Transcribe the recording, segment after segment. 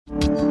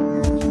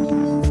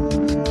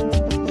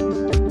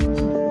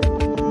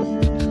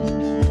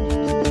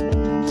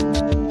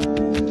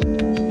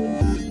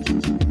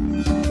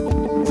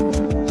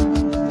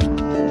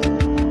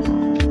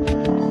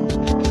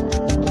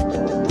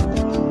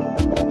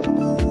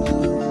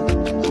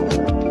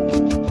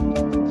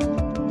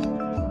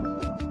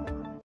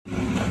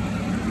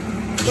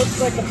Looks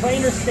like a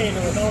planer stainer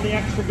with all the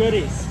extra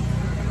goodies.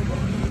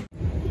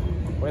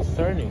 Where's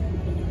turning?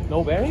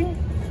 No bearing?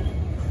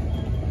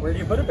 Where do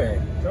you put a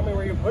bearing? Tell me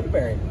where you put a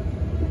bearing.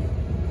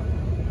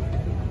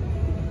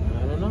 I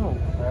don't know.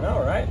 I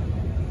know, right?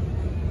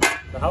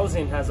 The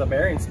housing has a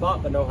bearing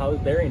spot, but no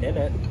bearing in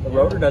it. The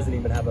rotor doesn't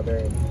even have a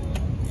bearing.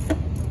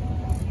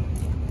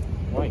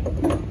 Why? I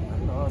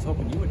don't know. I was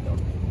hoping you would know.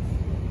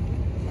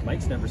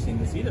 Mike's never seen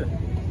this either.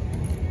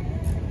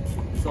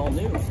 It's all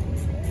new.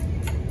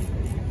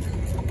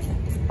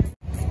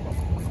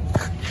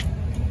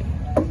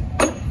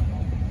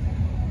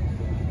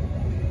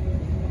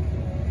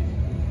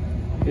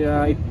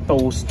 Yeah, it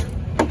toast.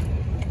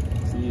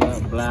 See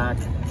that black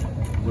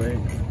break.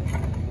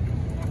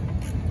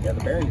 Yeah,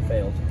 the bearing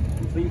failed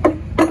completely.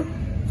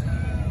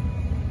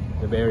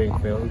 The bearing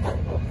failed.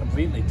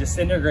 Completely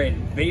disintegrated,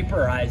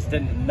 vaporized,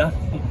 and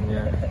nothing.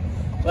 Yeah.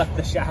 Left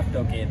the shaft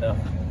okay though.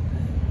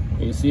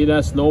 You see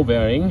that's no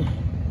bearing,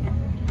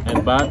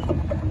 but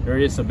there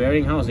is a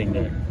bearing housing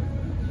there.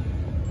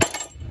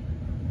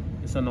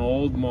 It's an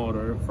old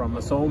motor from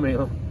a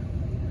sawmill.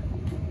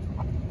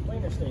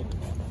 Planer stator.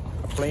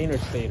 A planer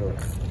stator.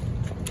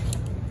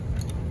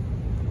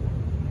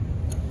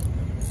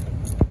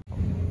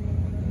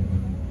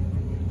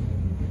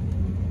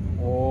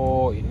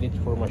 Oh, it needs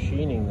for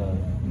machining now.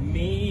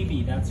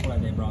 Maybe that's why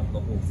they brought the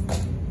whole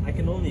thing. I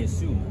can only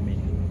assume. I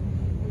mean,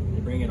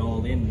 they bring it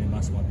all in, they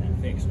must want that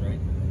fixed, right?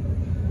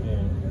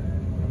 Yeah.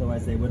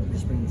 Otherwise they wouldn't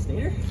just bring the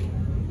stator.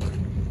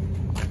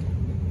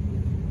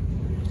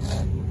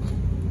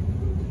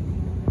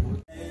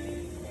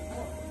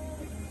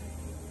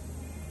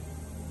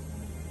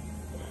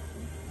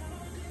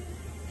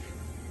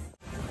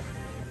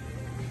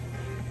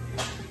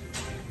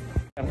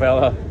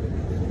 Fella,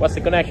 what's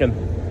the connection?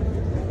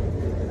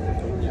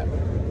 Yeah.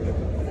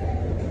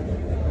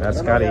 That's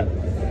Scotty.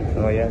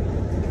 Oh yeah.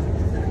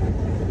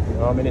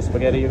 How many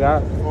spaghetti you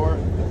got? 4.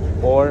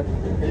 4.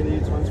 3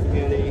 leads, 1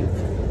 spaghetti.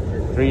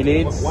 3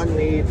 leads. 1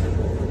 lead.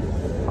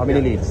 How many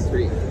leads?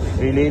 3.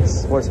 3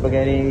 leads, 4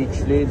 spaghetti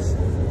each leads.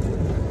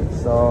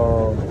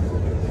 So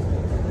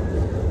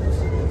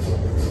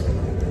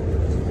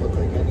Look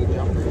like I need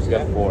jumpers. you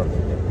got 4.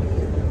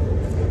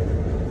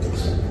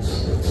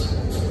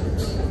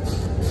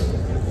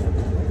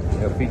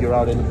 You figure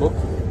out in the book?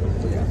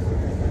 Yeah.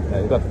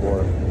 Yeah, you got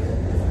 4.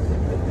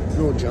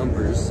 No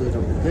jumpers, I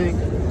don't think.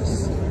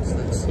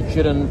 It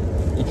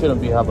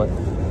shouldn't be have a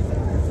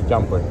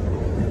jumper.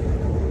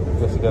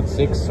 Because you got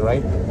 6,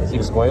 right?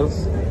 6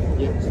 coils.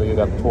 Yep. So you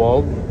got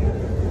 12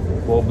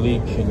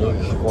 leads in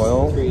each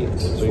coil. 3.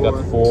 So you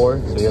got 4.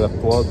 So you got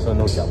 12. So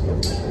no jumper.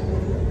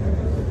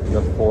 You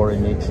got 4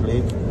 in each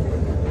lead.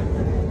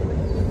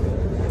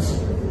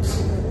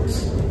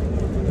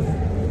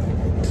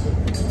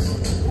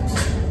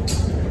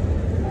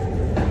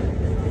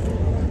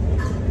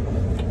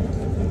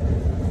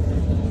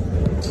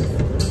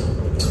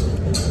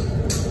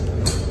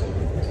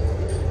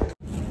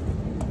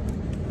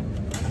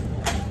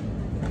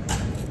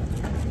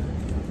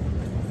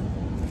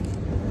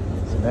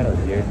 Metal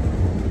here.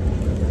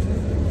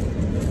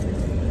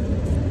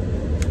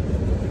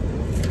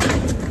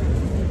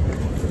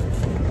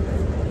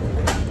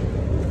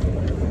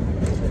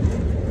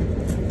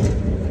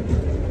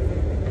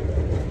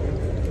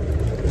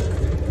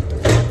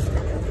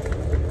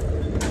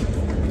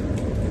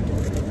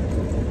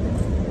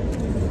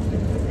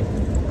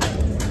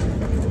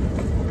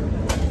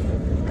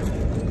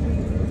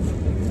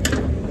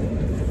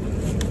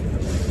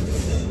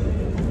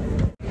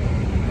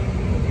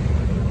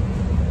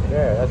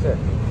 Yeah, that's it.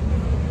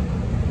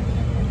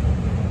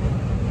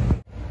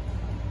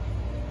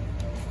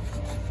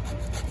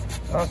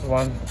 That's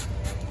one.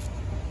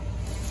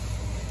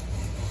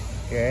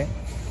 Okay.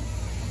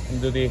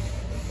 And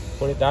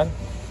put it down.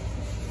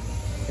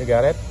 You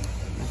got it?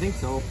 I think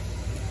so.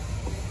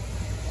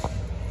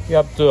 You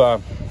have to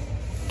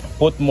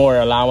put more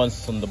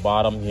allowance on the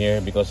bottom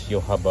here because you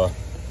have a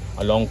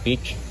long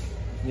pitch.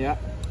 Yeah.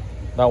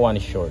 That one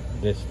is short.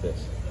 This.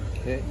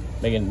 Okay.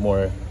 Make it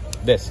more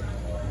this.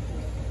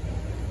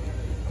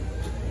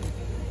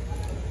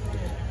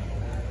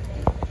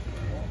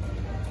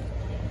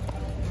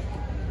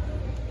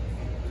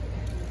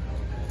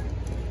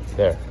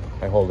 There,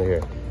 I hold it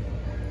here.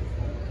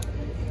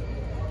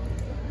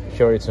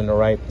 Sure it's on the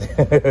right.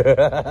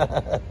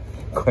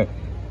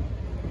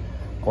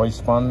 Coil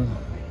span.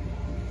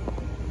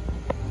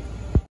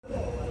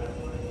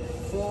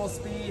 Full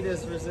speed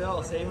is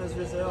Brazil, same as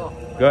Brazil.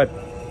 Good.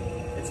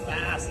 It's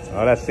fast.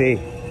 Oh, let's see.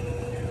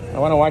 I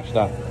want to watch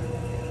that.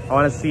 I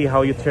want to see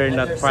how you turn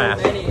that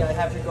fast. So many, I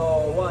have to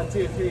go 1,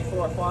 2, 3,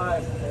 4,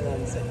 5, and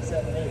then 6,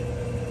 7, 8.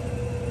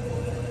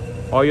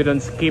 Oh, you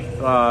don't skip.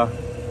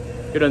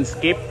 You don't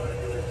skip.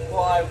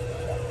 Well,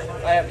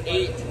 I have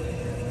 8.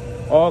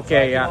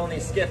 Okay, So I can only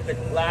skip the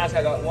last.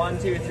 I got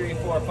 1, 2, 3,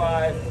 4,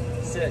 5,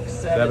 6,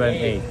 7,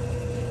 8.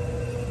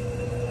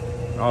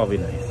 That'll be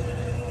nice.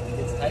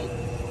 It's tight.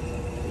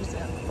 Who's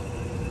that?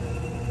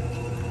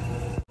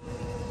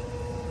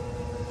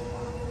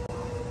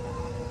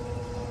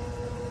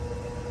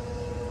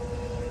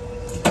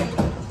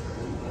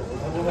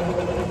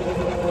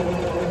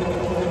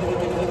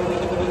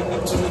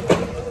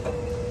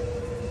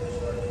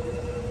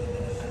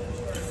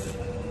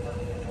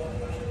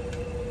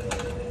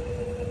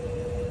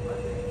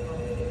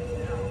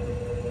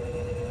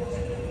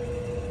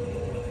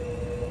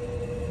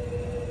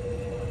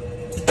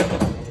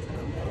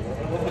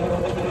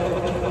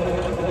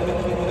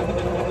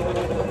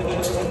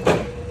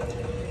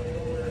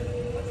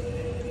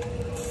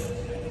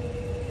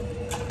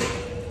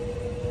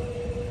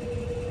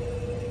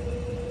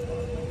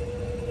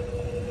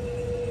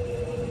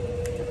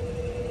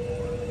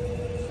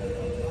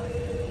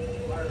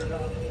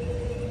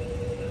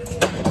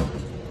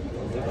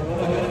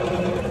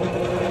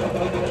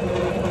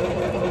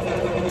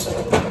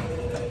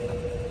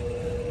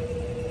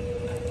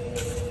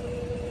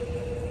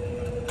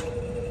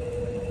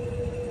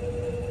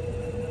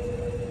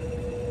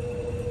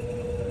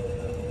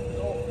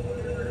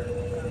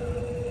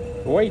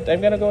 Wait,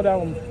 I'm gonna go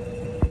down.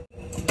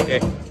 Okay.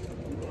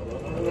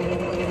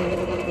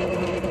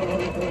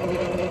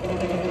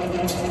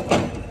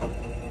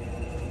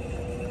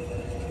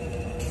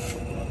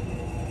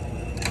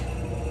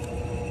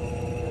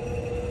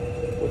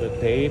 Put a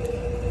tape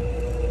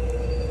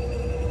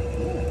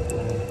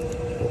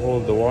to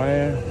hold the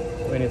wire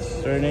when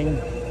it's turning.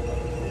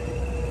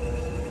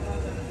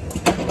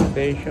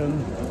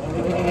 Station.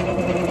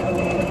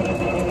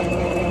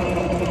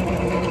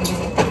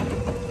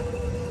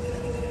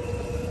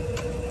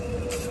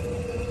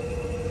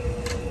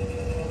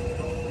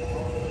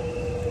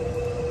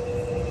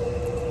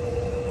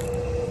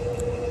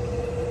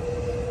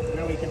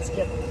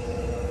 Skip.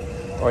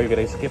 Oh, you're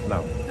gonna skip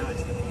now.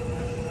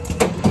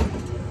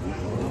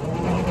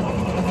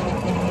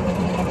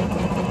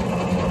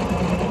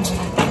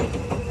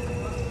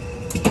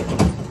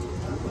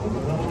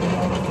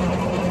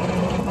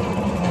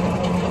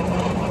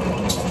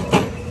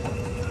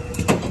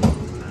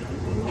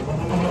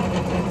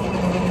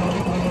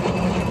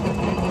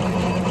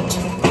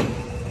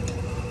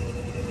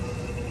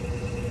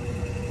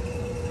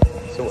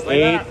 So Just like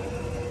 8. that.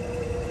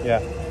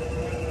 Yeah.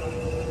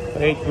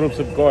 8 groups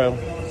of coil,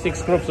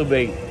 6 groups of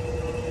 8.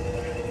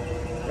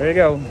 There you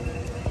go.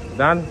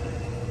 Done.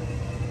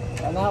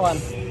 On that one.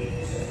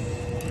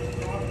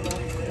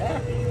 Yeah.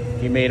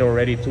 He made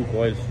already 2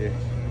 coils here.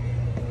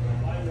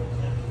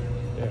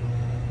 Yeah.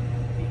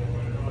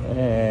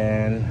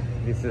 And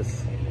this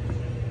is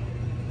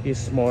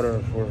his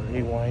motor for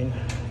rewind.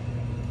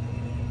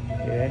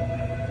 Okay.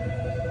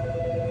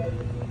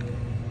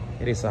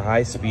 It is a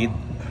high speed.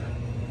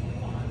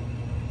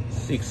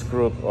 6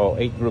 group or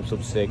 8 groups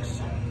of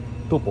 6.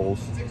 2 poles.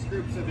 6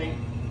 groups of 8.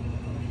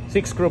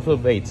 6 groups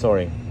of 8,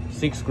 sorry.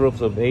 6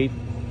 groups of 8,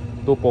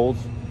 2 poles.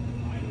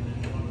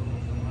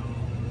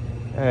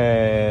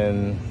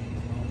 And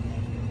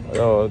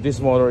this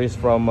motor is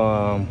from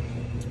a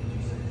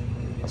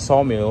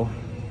Sawmill.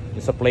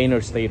 It's a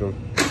planer stator.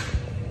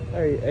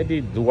 I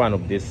did one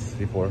of this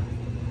before.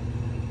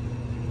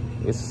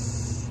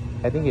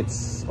 I think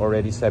it's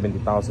already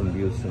 70,000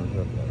 views.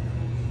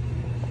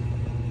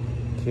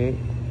 Okay.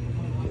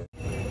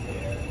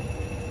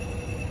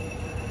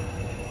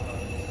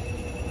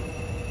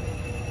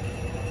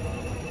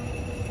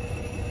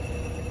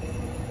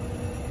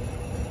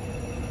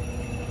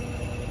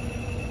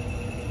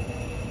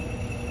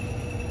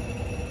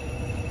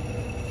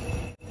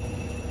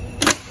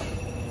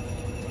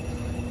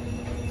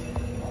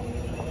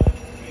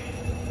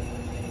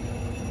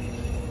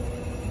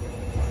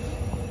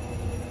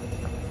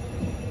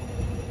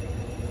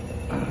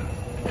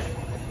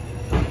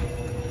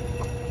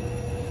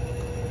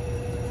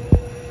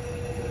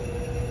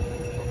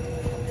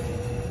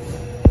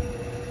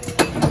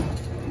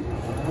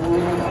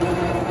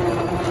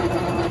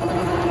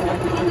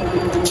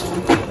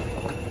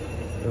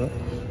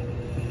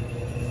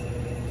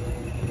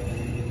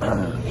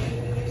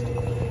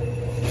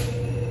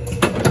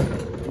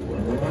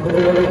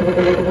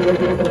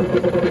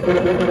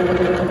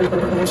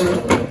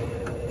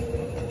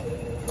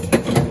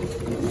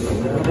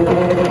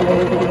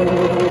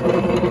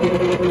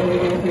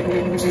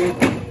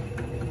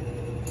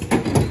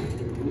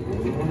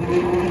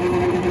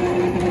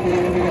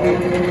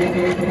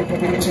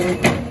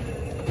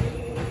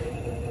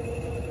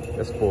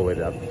 Just pull it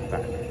up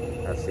back.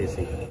 That's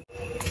easy.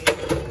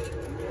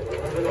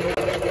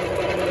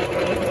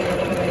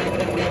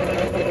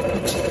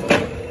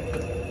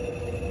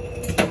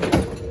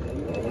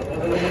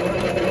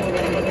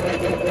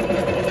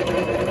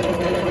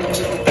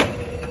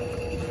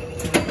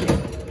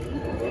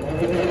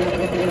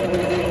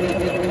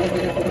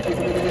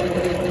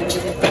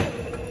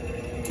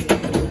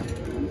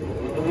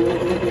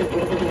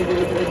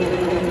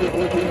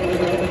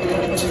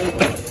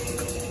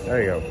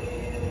 There you go.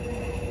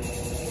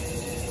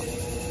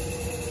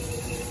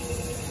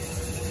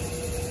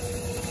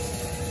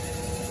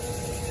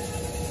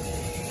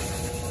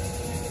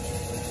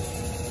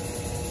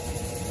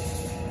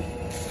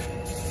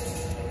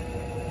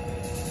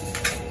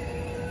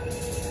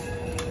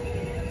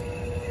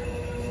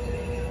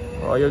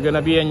 Oh, you're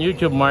gonna be on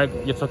YouTube, Mark.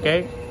 It's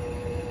okay?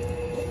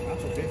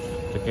 That's okay.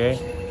 It's okay.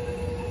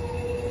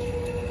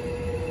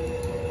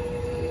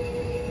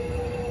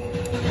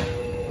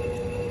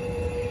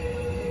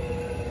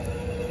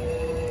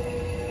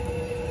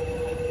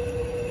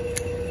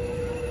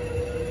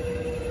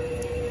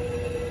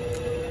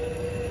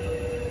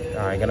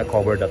 I'm gonna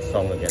cover that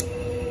song again.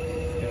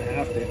 Gonna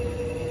have to.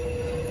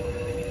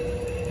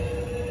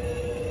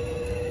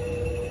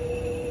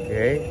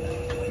 Okay.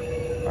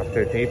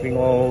 After taping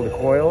all the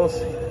coils,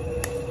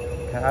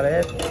 cut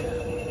it.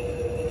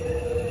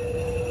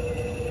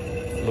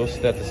 Loose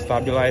that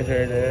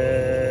stabilizer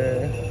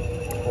there.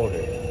 Hold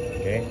it.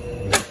 Okay.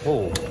 And then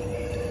pull.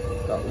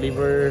 That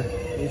lever.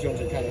 These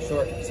ones are kind of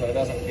short, so it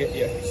doesn't get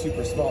you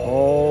super small.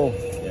 Oh.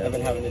 Yeah. I've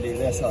been having to do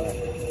this on it.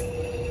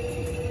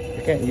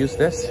 You can't use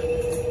this.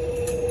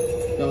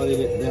 No,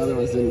 the other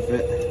ones didn't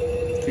fit.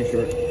 It's too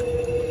short.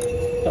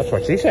 That's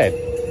what she said.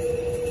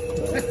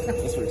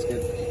 This works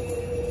good.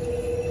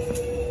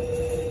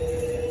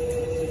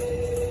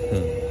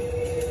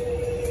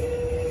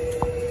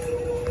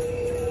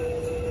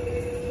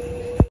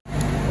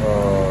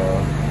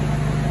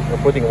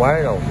 We're putting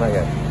wire? No, not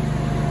yet.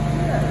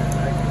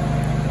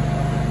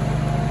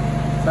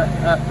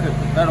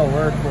 That'll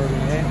work for me,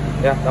 eh?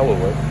 Yeah, that will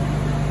work.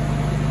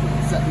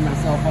 Setting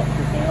myself up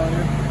for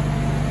failure.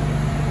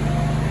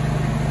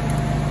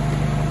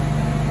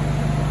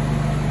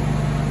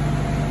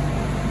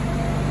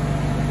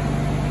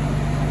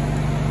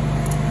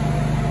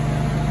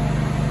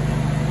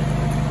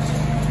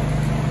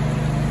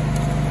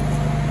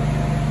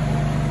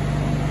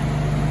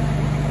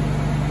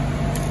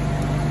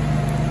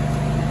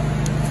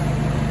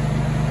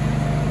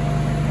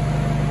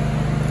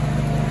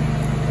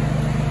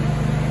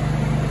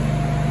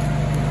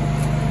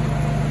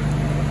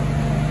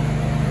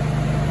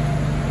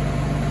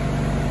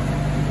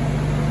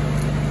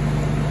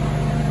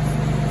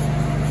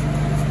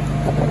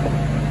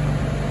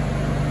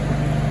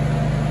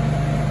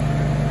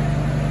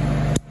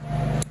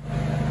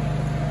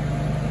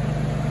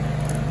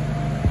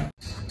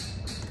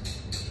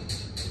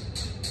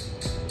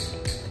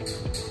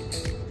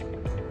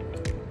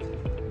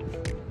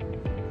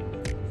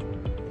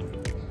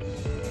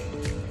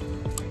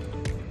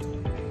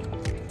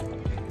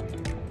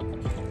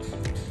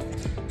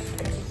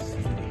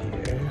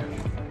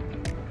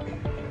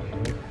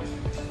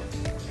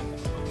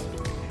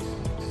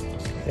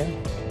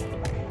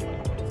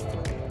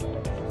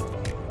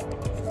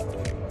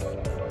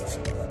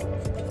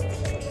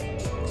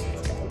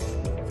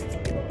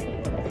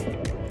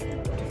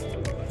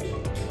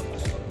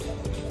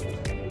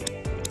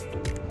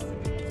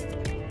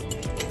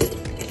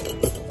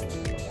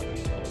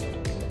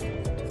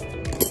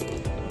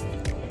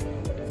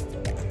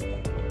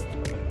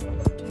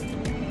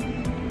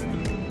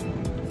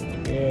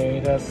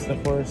 Okay, that's the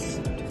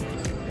first.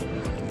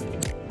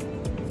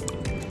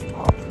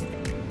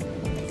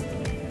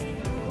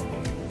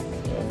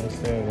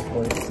 The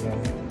first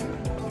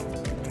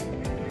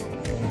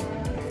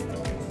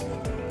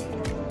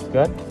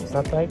good? It's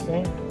not tight,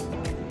 eh?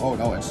 Oh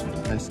no, it's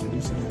nice and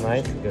decent.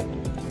 Nice, good.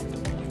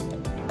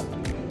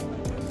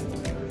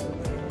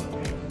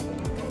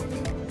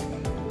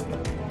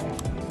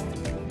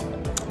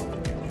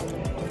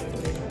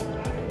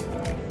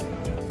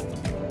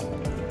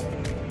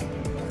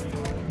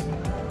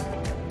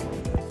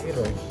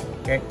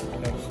 Okay.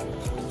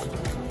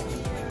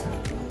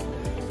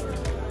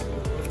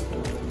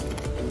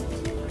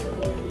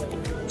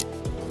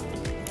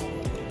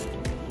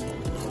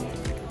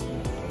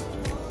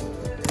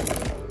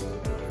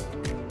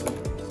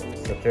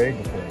 It's the third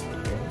one.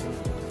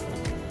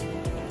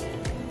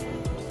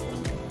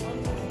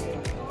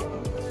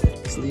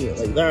 Just leave it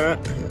like that.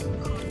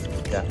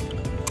 Yeah.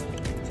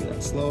 See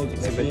that slow?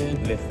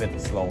 Lift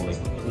it slowly.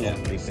 Yeah.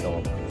 Lift it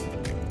all.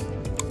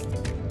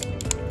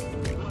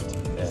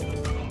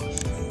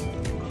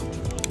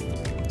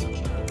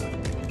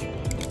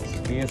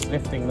 It's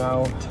lifting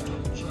now,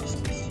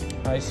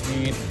 high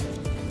speed.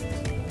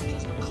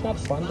 It's not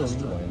fun to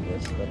rewind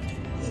this, but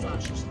you know.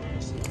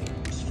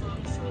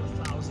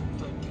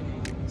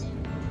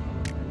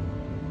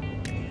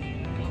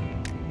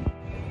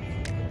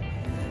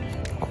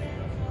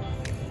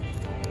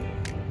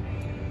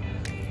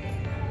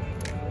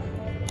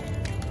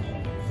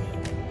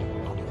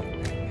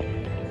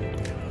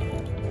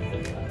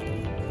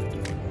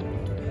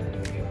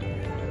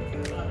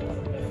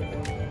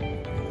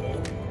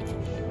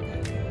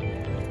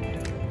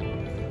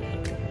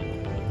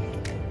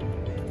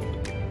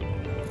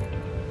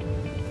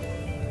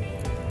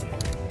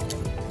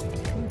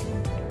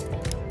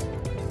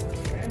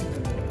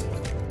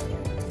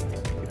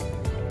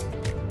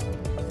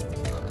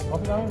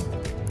 Up down.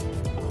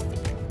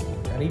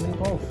 Not even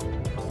close.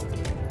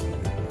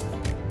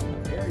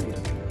 There you go.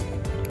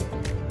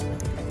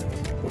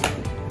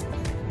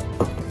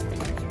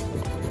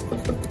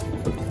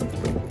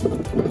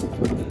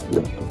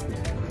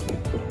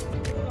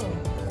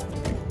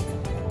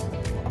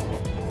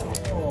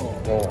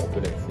 Oh, I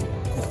couldn't see.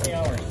 3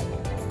 hours.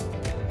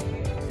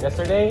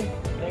 Yesterday? I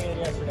think it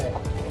yesterday.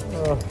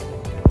 Oh.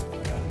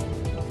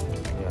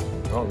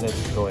 Oh,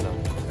 let's go in.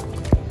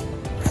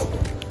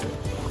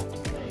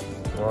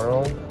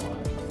 Swirl.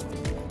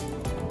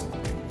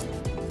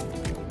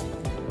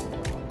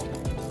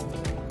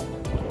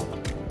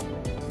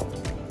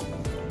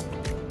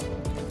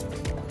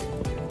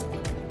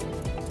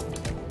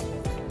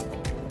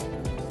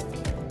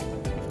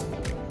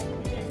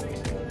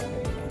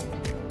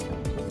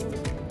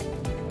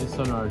 This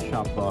on our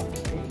shop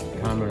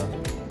camera.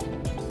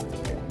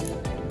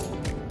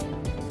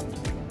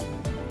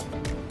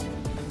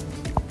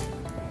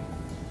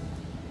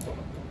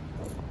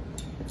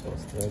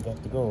 Still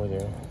got to go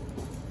there.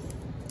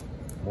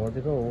 More to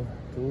go.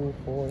 2,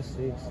 4, 6,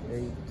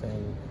 8,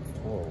 10,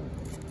 12.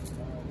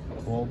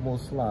 12 more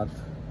slots.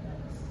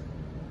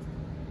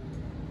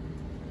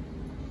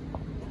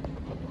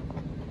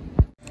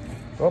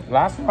 Oh,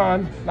 last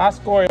one.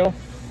 Last coil.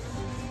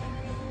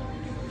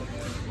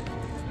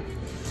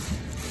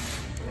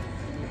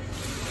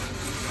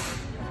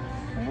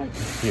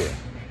 Here.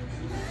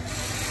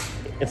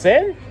 It's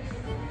in?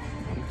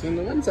 It's on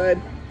the one side.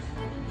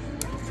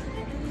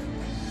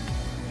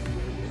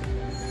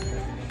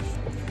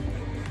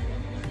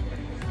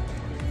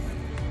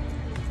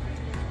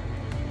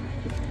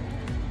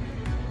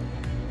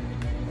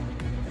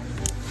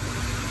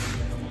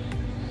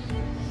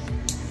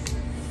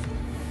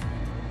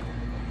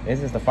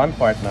 This is the fun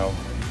part now.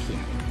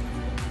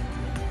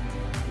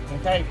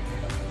 Okay.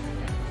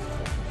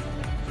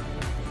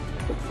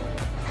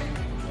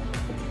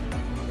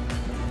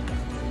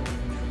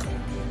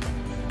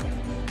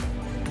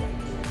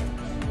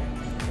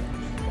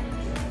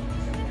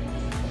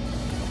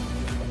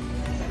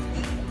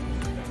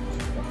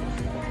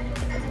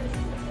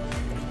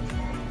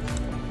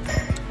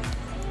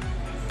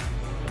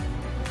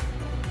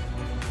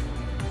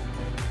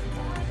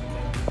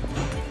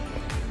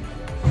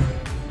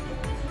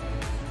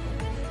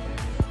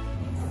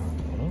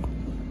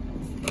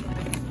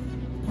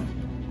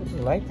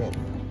 Like it.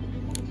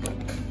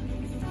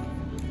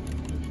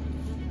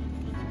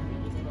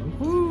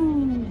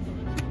 Woohoo!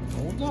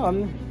 All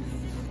done.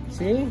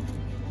 See?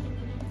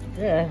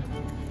 Yeah.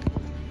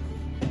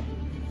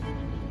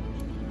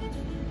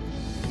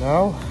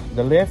 Now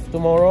the lift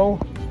tomorrow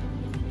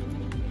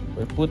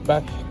we'll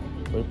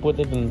put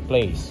it in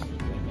place.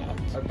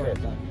 Okay.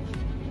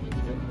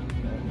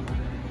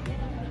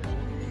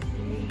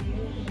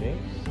 See?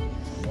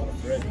 A lot of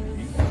thread.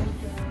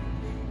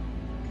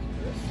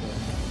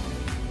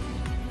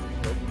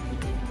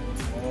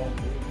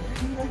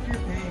 Like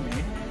you're paying me.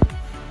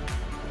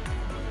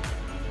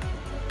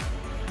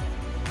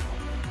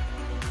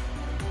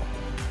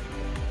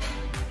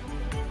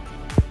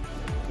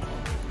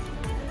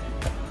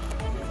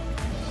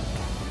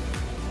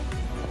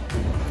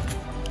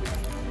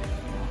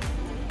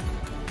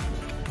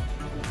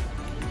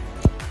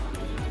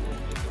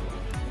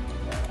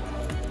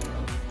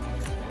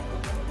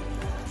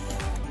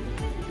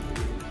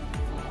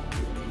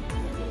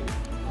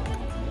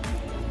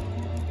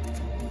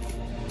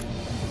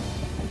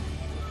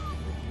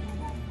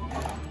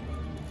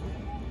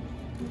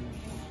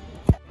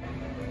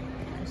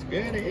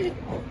 Good, eh?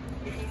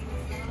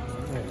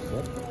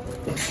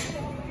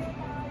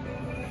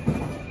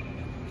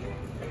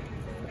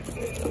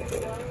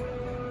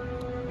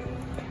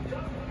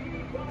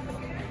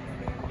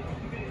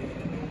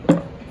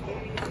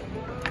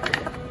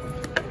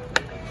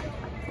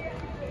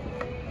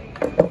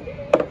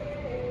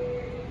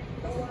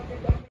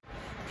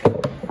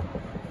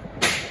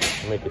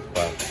 Make it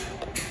fast.